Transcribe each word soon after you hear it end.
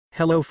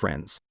Hello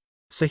friends.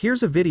 So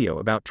here's a video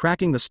about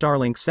tracking the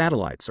Starlink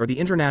satellites or the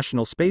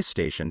International Space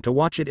Station to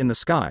watch it in the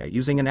sky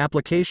using an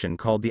application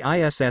called the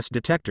ISS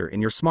Detector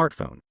in your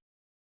smartphone.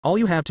 All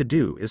you have to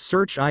do is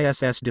search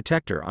ISS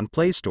Detector on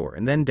Play Store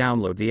and then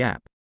download the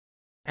app.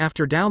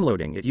 After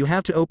downloading it, you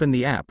have to open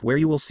the app where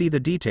you will see the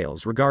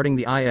details regarding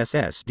the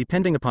ISS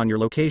depending upon your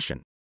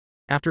location.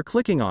 After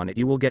clicking on it,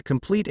 you will get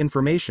complete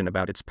information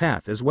about its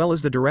path as well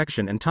as the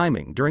direction and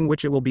timing during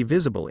which it will be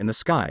visible in the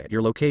sky at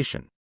your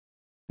location.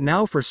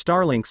 Now for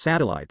Starlink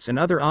satellites and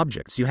other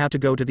objects, you have to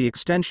go to the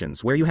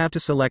extensions where you have to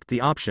select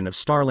the option of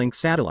Starlink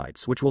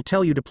Satellites, which will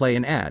tell you to play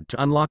an ad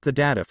to unlock the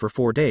data for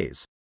 4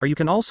 days, or you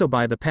can also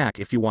buy the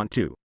pack if you want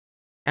to.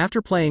 After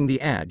playing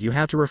the ad, you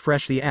have to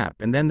refresh the app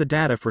and then the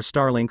data for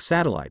Starlink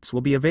satellites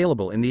will be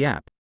available in the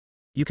app.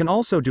 You can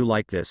also do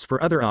like this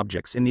for other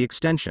objects in the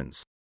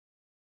extensions.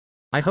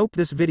 I hope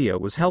this video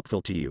was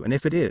helpful to you, and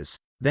if it is,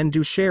 then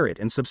do share it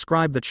and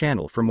subscribe the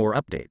channel for more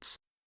updates.